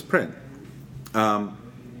does print.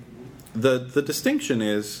 The distinction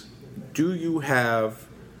is, do you have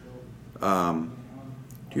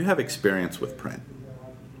experience with print,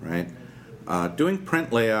 right? Doing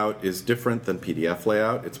print layout is different than PDF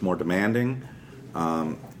layout. It's more demanding.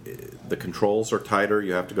 The controls are tighter.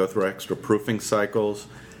 You have to go through extra proofing cycles.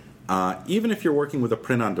 Even if you're working with a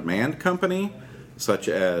print-on-demand company, such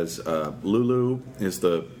as Lulu is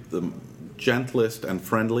the gentlest and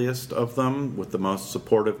friendliest of them, with the most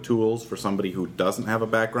supportive tools for somebody who doesn't have a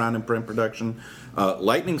background in print production.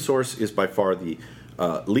 Lightning Source is by far the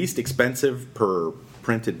least expensive per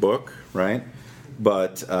printed book, right?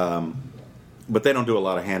 But they don't do a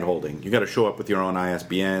lot of hand-holding. You got to show up with your own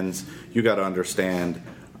ISBNs. You got to understand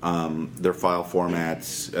their file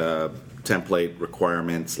formats, template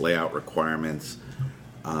requirements, layout requirements.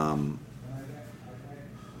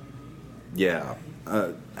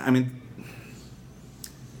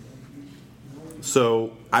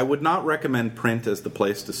 So I would not recommend print as the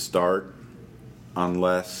place to start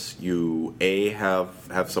unless you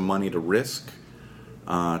have some money to risk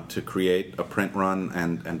to create a print run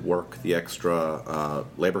and work the extra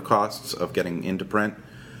labor costs of getting into print.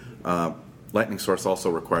 Lightning Source also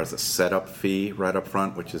requires a setup fee right up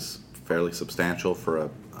front, which is fairly substantial for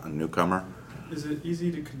a newcomer. Is it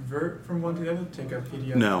easy to convert from one to the other? Take a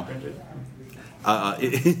PDF No. and print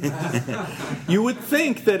it? You would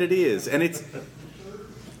think that it is, and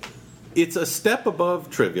it's a step above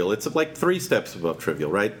trivial. It's like 3 steps above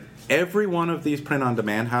trivial, right? Every one of these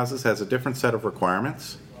print-on-demand houses has a different set of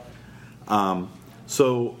requirements.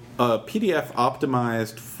 So a PDF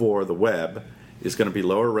optimized for the web is going to be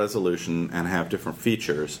lower resolution and have different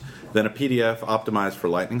features than a PDF optimized for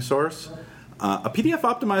Lightning Source. A PDF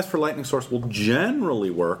optimized for Lightning Source will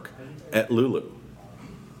generally work at Lulu,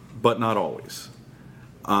 but not always.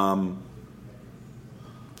 And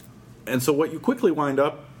so what you quickly wind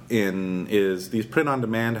up in is these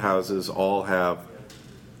print-on-demand houses all have...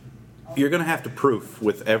 You're going to have to proof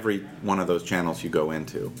with every one of those channels you go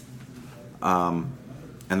into.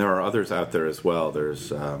 And there are others out there as well.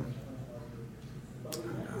 There's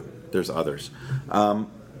others.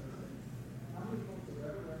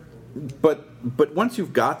 But once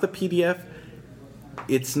you've got the PDF,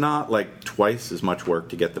 it's not like twice as much work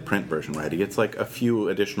to get the print version ready. It's like a few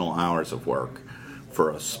additional hours of work for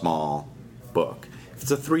a small book. If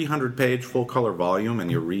it's a 300-page full-color volume and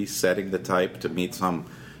you're resetting the type to meet some,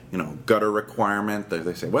 gutter requirement,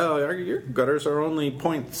 they say, well, your gutters are only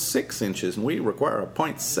 0.6 inches and we require a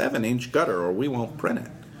 0.7-inch gutter or we won't print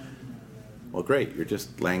it. Well, great. You're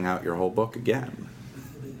just laying out your whole book again.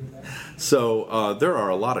 So there are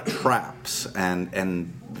a lot of traps,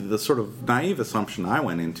 and the sort of naive assumption I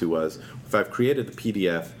went into was, if I've created the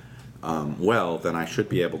PDF then I should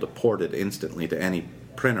be able to port it instantly to any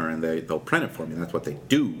printer, and they'll print it for me. That's what they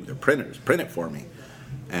do. They're printers. Print it for me.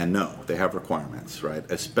 And no, they have requirements, right?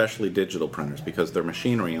 Especially digital printers, because their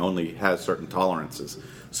machinery only has certain tolerances.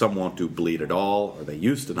 Some won't do bleed at all, or they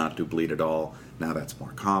used to not do bleed at all. Now that's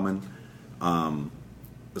more common.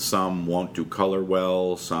 Some won't do color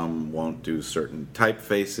well, some won't do certain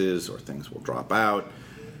typefaces, or things will drop out.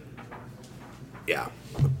 Yeah.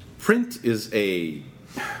 Print is it's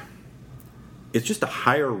just a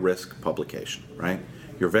higher risk publication, right?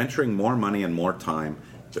 You're venturing more money and more time.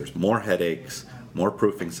 There's more headaches, more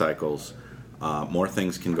proofing cycles, more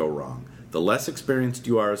things can go wrong. The less experienced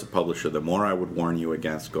you are as a publisher, the more I would warn you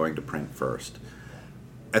against going to print first.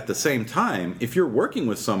 At the same time, if you're working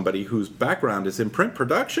with somebody whose background is in print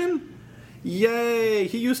production, yay,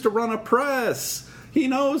 he used to run a press, he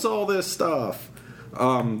knows all this stuff,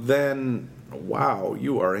 then, wow,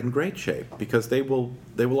 you are in great shape, because they will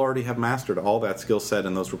already have mastered all that skill set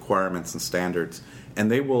and those requirements and standards, and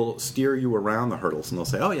they will steer you around the hurdles, and they'll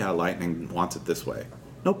say, oh yeah, Lightning wants it this way.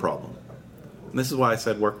 No problem. And this is why I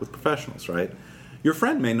said work with professionals, right? Your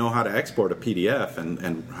friend may know how to export a PDF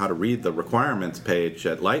and how to read the requirements page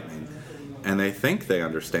at Lightning, and they think they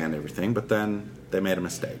understand everything, but then they made a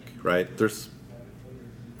mistake, right?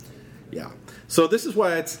 So this is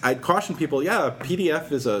why I'd caution people,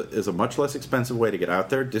 PDF is a much less expensive way to get out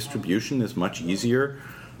there. Distribution is much easier,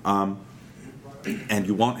 and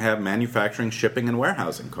you won't have manufacturing, shipping, and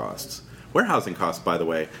warehousing costs. Warehousing costs, by the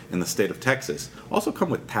way, in the state of Texas also come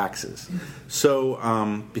with taxes.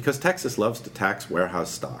 So, because Texas loves to tax warehouse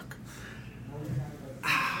stock.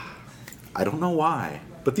 I don't know why,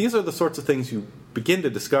 but these are the sorts of things you begin to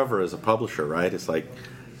discover as a publisher, right? It's like,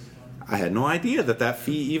 I had no idea that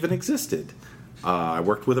fee even existed. I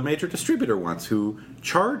worked with a major distributor once who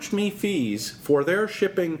charged me fees for their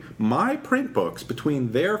shipping my print books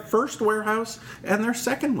between their first warehouse and their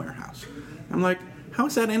second warehouse. I'm like, how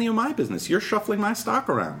is that any of my business? You're shuffling my stock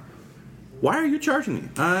around. Why are you charging me?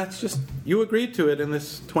 It's just, you agreed to it in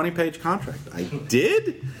this 20-page contract. I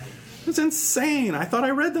did? It's insane. I thought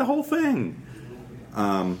I read the whole thing.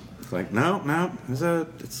 It's like, no,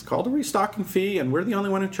 it's called a restocking fee, and we're the only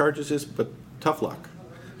one who charges this, but tough luck.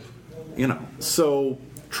 So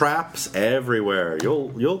traps everywhere.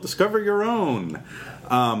 You'll discover your own.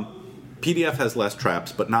 PDF has less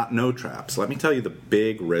traps, but not no traps. Let me tell you the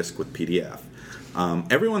big risk with PDF.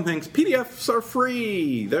 Everyone thinks PDFs are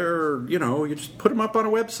free. They're, you just put them up on a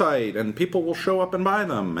website and people will show up and buy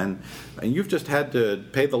them. And you've just had to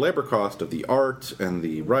pay the labor cost of the art and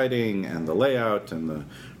the writing and the layout and the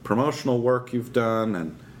promotional work you've done.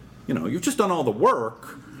 And, you've just done all the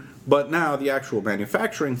work, but now the actual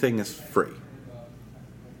manufacturing thing is free.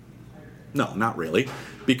 No, not really,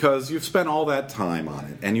 because you've spent all that time on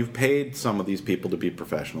it, and you've paid some of these people to be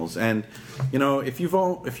professionals. And if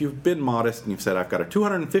you've been modest and you've said, I've got a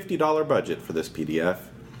 $250 budget for this PDF,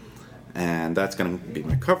 and that's going to be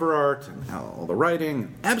my cover art and all the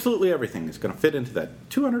writing, absolutely everything is going to fit into that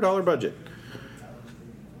 $200 budget.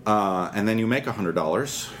 And then you make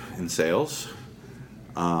 $100 in sales.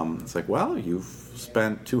 It's like, well, you've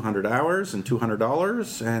spent 200 hours and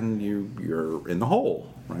 $200, and you're in the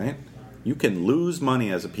hole, right? You can lose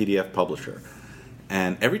money as a PDF publisher.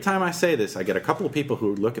 And every time I say this, I get a couple of people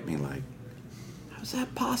who look at me like, how's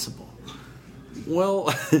that possible?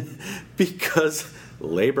 Well, because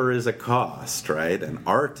labor is a cost, right? And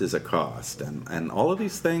art is a cost. And all of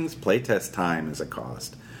these things, playtest time is a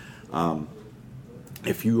cost.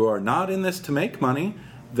 If you are not in this to make money,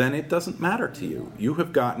 then it doesn't matter to you. You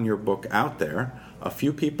have gotten your book out there. A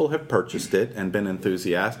few people have purchased it and been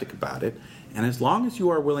enthusiastic about it. And as long as you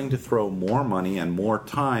are willing to throw more money and more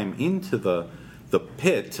time into the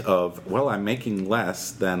pit of, well, I'm making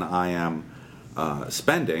less than I am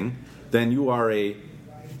spending, then you are a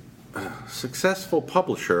successful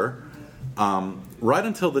publisher right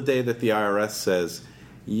until the day that the IRS says,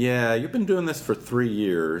 yeah, you've been doing this for 3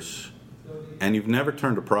 years and you've never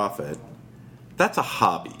turned a profit. That's a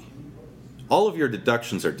hobby. All of your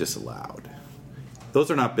deductions are disallowed. Those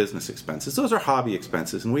are not business expenses. Those are hobby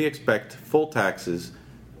expenses, and we expect full taxes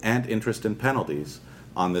and interest and penalties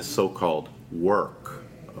on this so-called work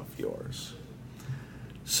of yours.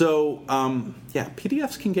 So,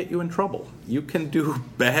 PDFs can get you in trouble. You can do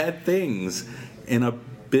bad things in a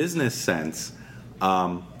business sense,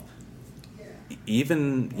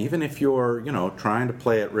 even if you're, trying to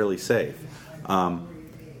play it really safe.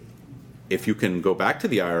 If you can go back to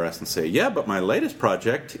the IRS and say, yeah, but my latest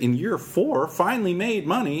project in year 4 finally made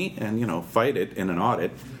money, and, fight it in an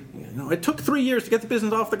audit. It took 3 years to get the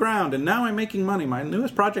business off the ground, and now I'm making money. My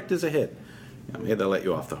newest project is a hit. Maybe they'll let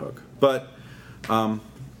you off the hook. But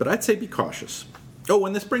I'd say be cautious. Oh,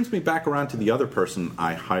 and this brings me back around to the other person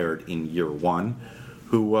I hired in year 1,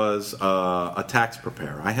 who was a tax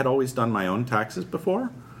preparer. I had always done my own taxes before.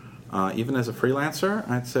 Even as a freelancer,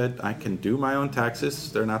 I said, I can do my own taxes.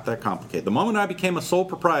 They're not that complicated. The moment I became a sole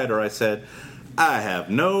proprietor, I said, I have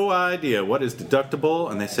no idea what is deductible.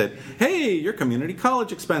 And they said, hey, your community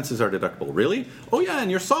college expenses are deductible. Really? Oh, yeah, and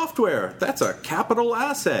your software. That's a capital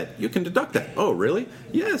asset. You can deduct that. Oh, really?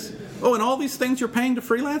 Yes. Oh, and all these things you're paying to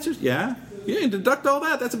freelancers? Yeah. You can deduct all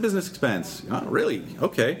that. That's a business expense. Oh, really?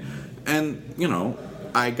 Okay. And,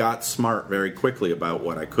 I got smart very quickly about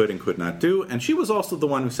what I could and could not do. And she was also the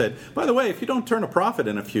one who said, by the way, if you don't turn a profit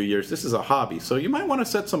in a few years, this is a hobby. So you might want to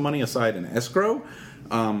set some money aside in escrow,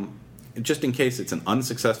 just in case it's an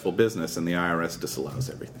unsuccessful business and the IRS disallows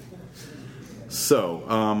everything. So,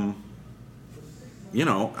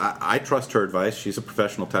 I trust her advice. She's a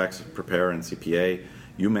professional tax preparer and CPA.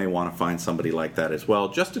 You may want to find somebody like that as well,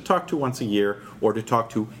 just to talk to once a year or to talk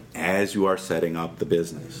to as you are setting up the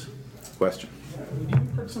business. Question? Would you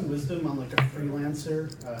impart some wisdom on like a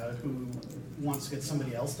freelancer who wants to get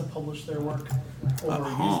somebody else to publish their work, or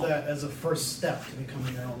use that as a first step to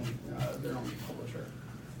becoming their own publisher?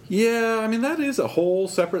 Yeah, that is a whole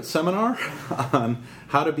separate seminar on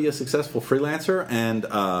how to be a successful freelancer, and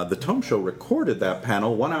the Tome Show recorded that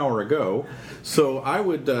panel 1 hour ago. So I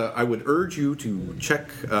would urge you to check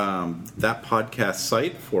that podcast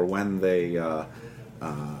site for when they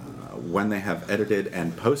have edited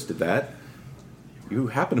and posted that. You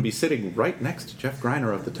happen to be sitting right next to Jeff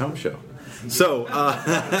Greiner of the Tome Show. So,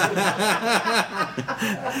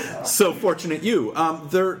 so fortunate you.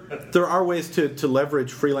 There are ways to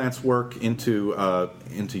leverage freelance work into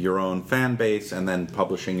your own fan base and then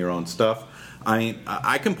publishing your own stuff.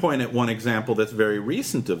 I can point at one example that's very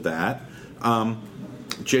recent of that.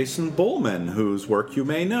 Jason Bullman, whose work you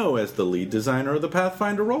may know as the lead designer of the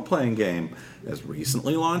Pathfinder role-playing game, has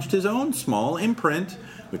recently launched his own small imprint,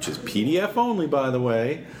 which is PDF only, by the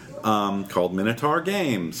way, called Minotaur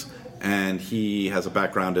Games. And he has a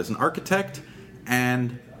background as an architect,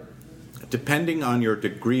 and depending on your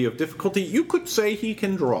degree of difficulty, you could say he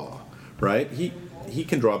can draw, right? He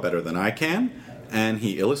can draw better than I can, and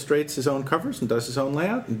he illustrates his own covers and does his own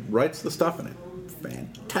layout and writes the stuff in it.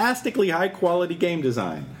 Fantastically high-quality game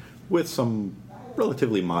design with some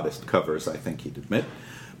relatively modest covers, I think he'd admit.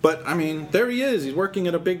 But, there he is. He's working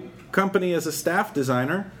at a big company as a staff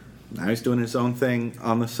designer. Now he's doing his own thing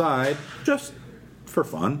on the side, just for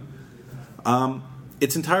fun.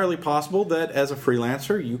 It's entirely possible that as a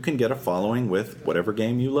freelancer, you can get a following with whatever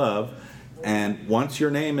game you love. And once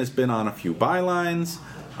your name has been on a few bylines,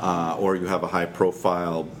 or you have a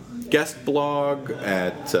high-profile guest blog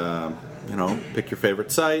at... pick your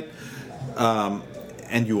favorite site,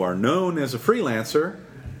 and you are known as a freelancer,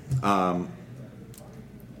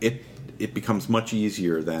 it becomes much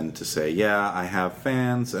easier then to say, yeah, I have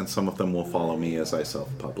fans, and some of them will follow me as I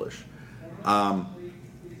self-publish.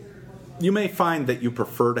 You may find that you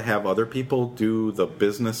prefer to have other people do the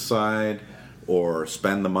business side or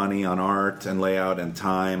spend the money on art and layout and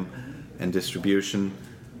time and distribution.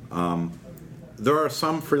 There are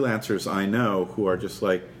some freelancers I know who are just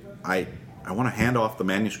like, I want to hand off the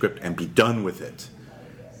manuscript and be done with it.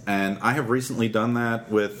 And I have recently done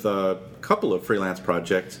that with a couple of freelance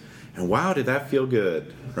projects, and wow, did that feel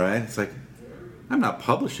good, right? It's like, I'm not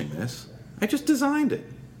publishing this. I just designed it.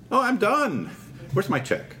 Oh, I'm done. Where's my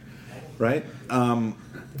check? Right?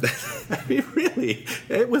 Really,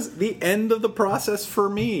 it was the end of the process for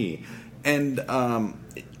me.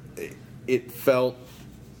 it felt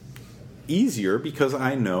easier because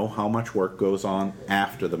I know how much work goes on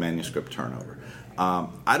after the manuscript turnover.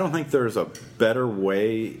 I don't think there's a better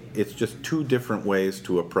way. It's just two different ways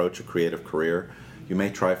to approach a creative career. You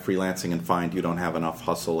may try freelancing and find you don't have enough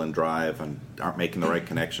hustle and drive and aren't making the right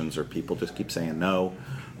connections, or people just keep saying no.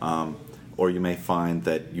 Or you may find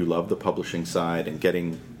that you love the publishing side and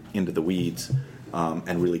getting into the weeds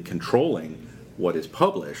and really controlling what is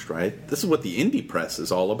published, right? This is what the indie press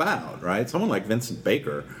is all about, right? Someone like Vincent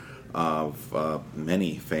Baker of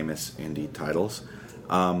many famous indie titles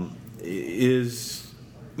is,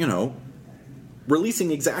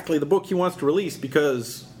 releasing exactly the book he wants to release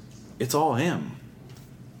because it's all him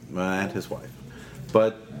and his wife.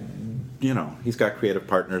 But, he's got creative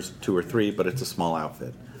partners, 2 or 3, but it's a small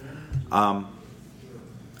outfit.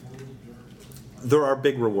 There are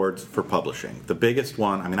big rewards for publishing. The biggest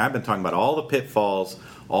one, I've been talking about all the pitfalls,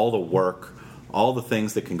 all the work, all the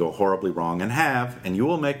things that can go horribly wrong and you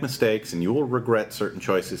will make mistakes and you will regret certain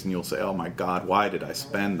choices and you'll say, oh my God, why did I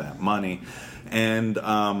spend that money? And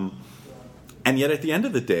yet at the end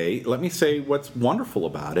of the day, let me say what's wonderful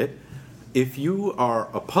about it. If you are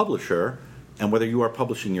a publisher, and whether you are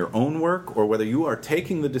publishing your own work or whether you are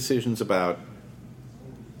taking the decisions about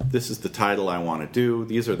this is the title I want to do,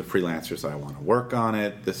 these are the freelancers I want to work on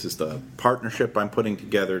it, this is the partnership I'm putting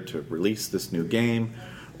together to release this new game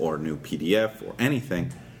or new PDF or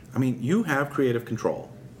anything, you have creative control.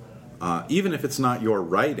 Even if it's not your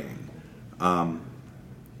writing, I'm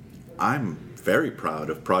very proud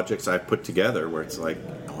of projects I've put together where it's like,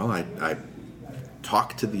 I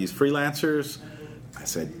talked to these freelancers, I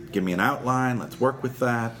said, give me an outline, let's work with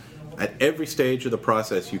that. At every stage of the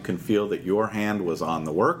process, you can feel that your hand was on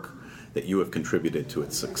the work, that you have contributed to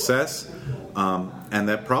its success, and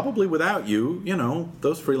that probably without you,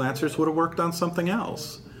 those freelancers would have worked on something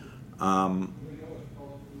else.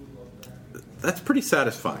 That's pretty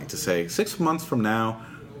satisfying to say 6 months from now,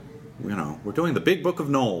 we're doing the big book of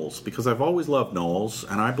Knowles because I've always loved Knowles,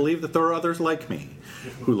 and I believe that there are others like me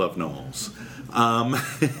who love Knowles.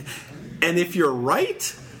 And if you're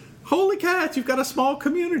right, holy cats, you've got a small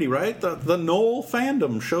community, right? The Knoll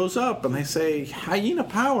fandom shows up and they say, Hyena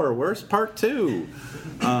Power, where's part 2?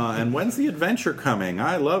 And when's the adventure coming?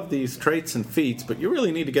 I love these traits and feats, but you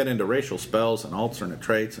really need to get into racial spells and alternate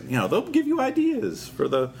traits. And, they'll give you ideas for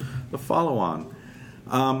the follow-on.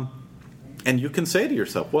 And you can say to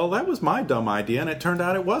yourself, well, that was my dumb idea, and it turned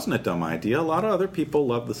out it wasn't a dumb idea. A lot of other people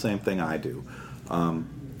love the same thing I do.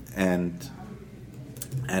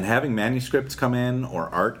 And having manuscripts come in or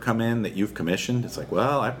art come in that you've commissioned, it's like,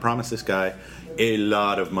 well, I promised this guy a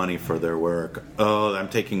lot of money for their work. Oh, I'm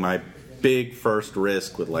taking my big first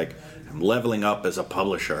risk with I'm leveling up as a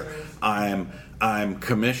publisher. I'm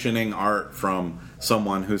commissioning art from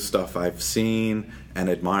someone whose stuff I've seen and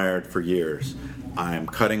admired for years. I'm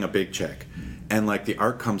cutting a big check. And the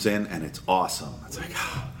art comes in and it's awesome. It's like,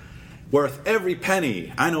 worth every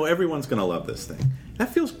penny. I know everyone's going to love this thing. That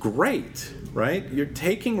feels great, right? You're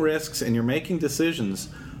taking risks and you're making decisions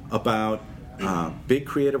about big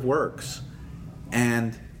creative works.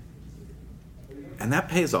 And that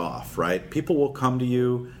pays off, right? People will come to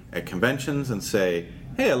you at conventions and say,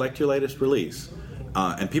 hey, I liked your latest release.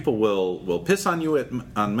 And people will piss on you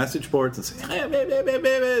on message boards and say, hey,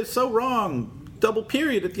 it's so wrong. Double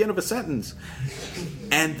period at the end of a sentence.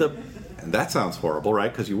 And that sounds horrible,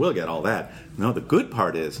 right? Because you will get all that. No, the good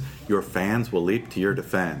part is your fans will leap to your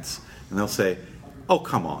defense. And they'll say, oh,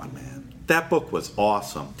 come on, man. That book was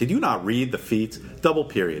awesome. Did you not read the feats? Double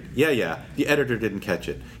period. Yeah. The editor didn't catch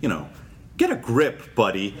it. Get a grip,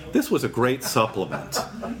 buddy. This was a great supplement,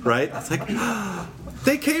 right? It's like,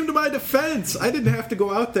 they came to my defense. I didn't have to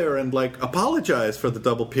go out there and apologize for the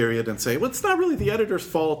double period and say, well, it's not really the editor's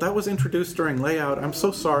fault. That was introduced during layout. I'm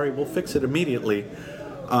so sorry. We'll fix it immediately.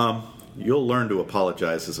 You'll learn to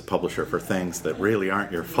apologize as a publisher for things that really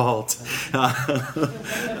aren't your fault. Like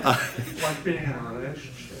being in a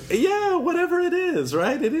relationship. Yeah, whatever it is,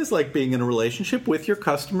 right? It is like being in a relationship with your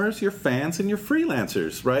customers, your fans, and your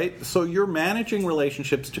freelancers, right? So you're managing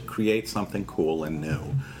relationships to create something cool and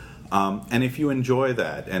new. And if you enjoy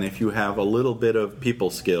that, and if you have a little bit of people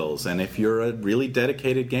skills, and if you're a really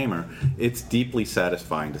dedicated gamer, it's deeply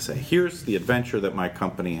satisfying to say, here's the adventure that my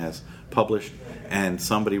company has published, and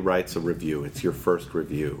somebody writes a review. It's your first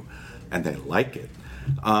review, and they like it.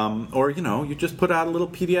 Or, you just put out a little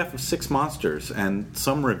PDF of 6 monsters, and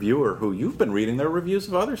some reviewer who you've been reading their reviews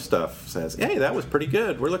of other stuff says, hey, that was pretty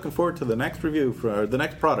good. We're looking forward to the next review for the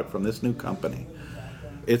next product from this new company.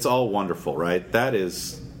 It's all wonderful, right? That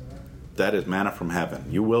is manna from heaven.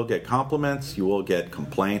 You will get compliments, you will get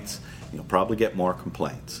complaints, you'll probably get more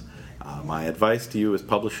complaints. My advice to you as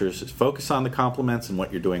publishers is focus on the compliments and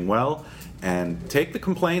what you're doing well, and take the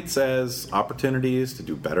complaints as opportunities to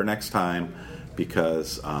do better next time,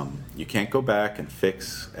 because you can't go back and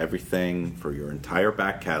fix everything for your entire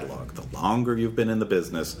back catalog. The longer you've been in the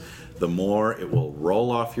business, the more it will roll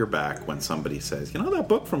off your back when somebody says, you know that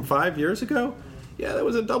book from 5 years ago? Yeah, there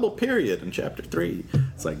was a double period in chapter 3.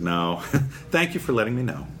 It's like, no, thank you for letting me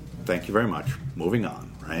know. Thank you very much. Moving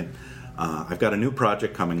on, right? I've got a new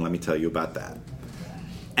project coming. Let me tell you about that.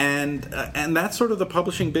 And that's sort of the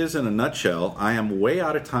publishing biz in a nutshell. I am way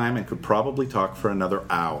out of time and could probably talk for another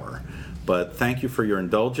hour. But thank you for your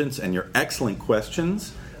indulgence and your excellent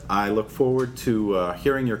questions. I look forward to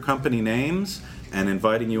hearing your company names and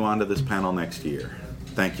inviting you onto this panel next year.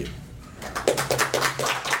 Thank you.